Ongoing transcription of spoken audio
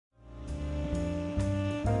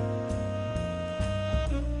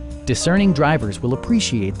discerning drivers will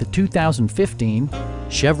appreciate the 2015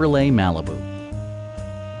 Chevrolet Malibu.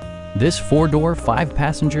 This four-door,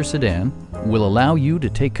 five-passenger sedan will allow you to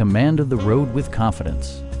take command of the road with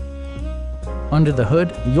confidence. Under the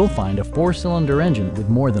hood, you'll find a four-cylinder engine with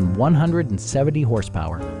more than 170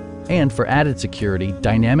 horsepower. And for added security,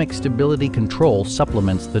 dynamic stability control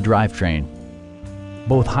supplements the drivetrain.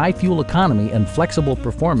 Both high fuel economy and flexible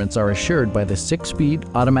performance are assured by the 6-speed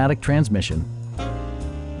automatic transmission.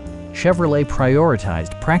 Chevrolet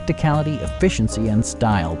prioritized practicality, efficiency, and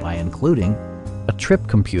style by including a trip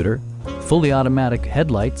computer, fully automatic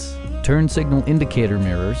headlights, turn signal indicator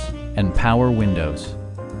mirrors, and power windows.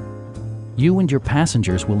 You and your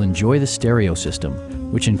passengers will enjoy the stereo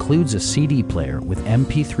system, which includes a CD player with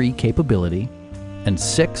MP3 capability and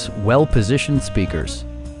 6 well-positioned speakers.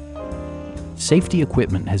 Safety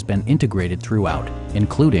equipment has been integrated throughout,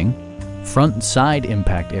 including front and side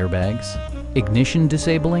impact airbags, ignition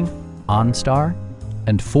disabling, OnStar,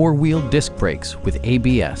 and 4-wheel disc brakes with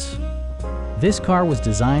ABS. This car was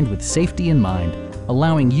designed with safety in mind,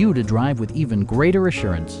 allowing you to drive with even greater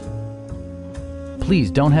assurance.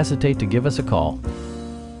 Please don't hesitate to give us a call.